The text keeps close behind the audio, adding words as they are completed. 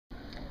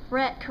We're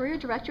at Career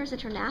Directors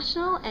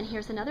International, and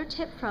here's another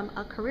tip from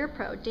a career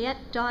pro.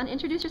 Dawn,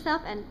 introduce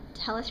yourself and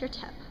tell us your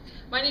tip.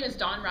 My name is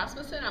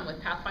Dawn.R.101. I'm with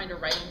Pathfinder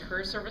Writing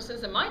Career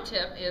Services, and my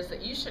tip is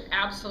that you should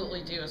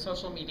absolutely do a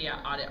social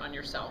media audit on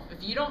yourself.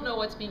 If you don't know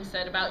what's being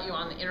said about you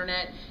on the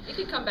internet, it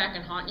could come back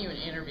and haunt you in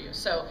an interview.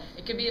 So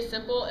it could be as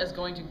simple as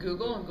going to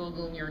Google and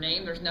Googling your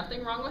name. There's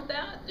nothing wrong with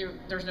that.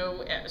 There's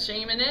no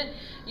shame in it.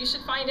 You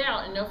should find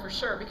out and know for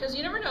sure, because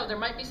you never know. There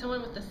might be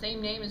someone with the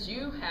same name as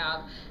you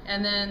have,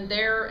 and then they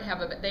have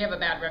a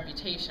bad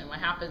reputation. What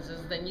happens is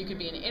then you could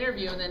be in an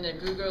interview, and then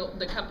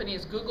the company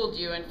has Googled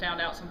you and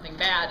found out something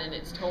bad, and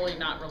it's totally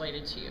not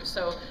related to you.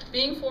 So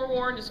being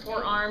forewarned is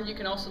forearmed. You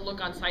can also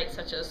look on sites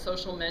such as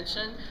Social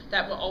Mention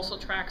that will also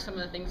track some of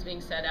the things being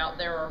said out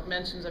there, or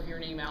mentions of your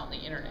name out on the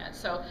internet.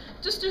 So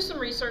just do some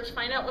research,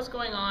 find out what's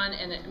going on,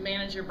 and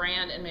manage your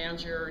brand and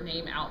manage your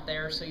name out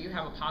there so you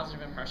have a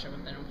positive impression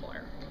with an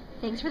employer.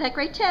 Thanks for that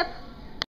great tip.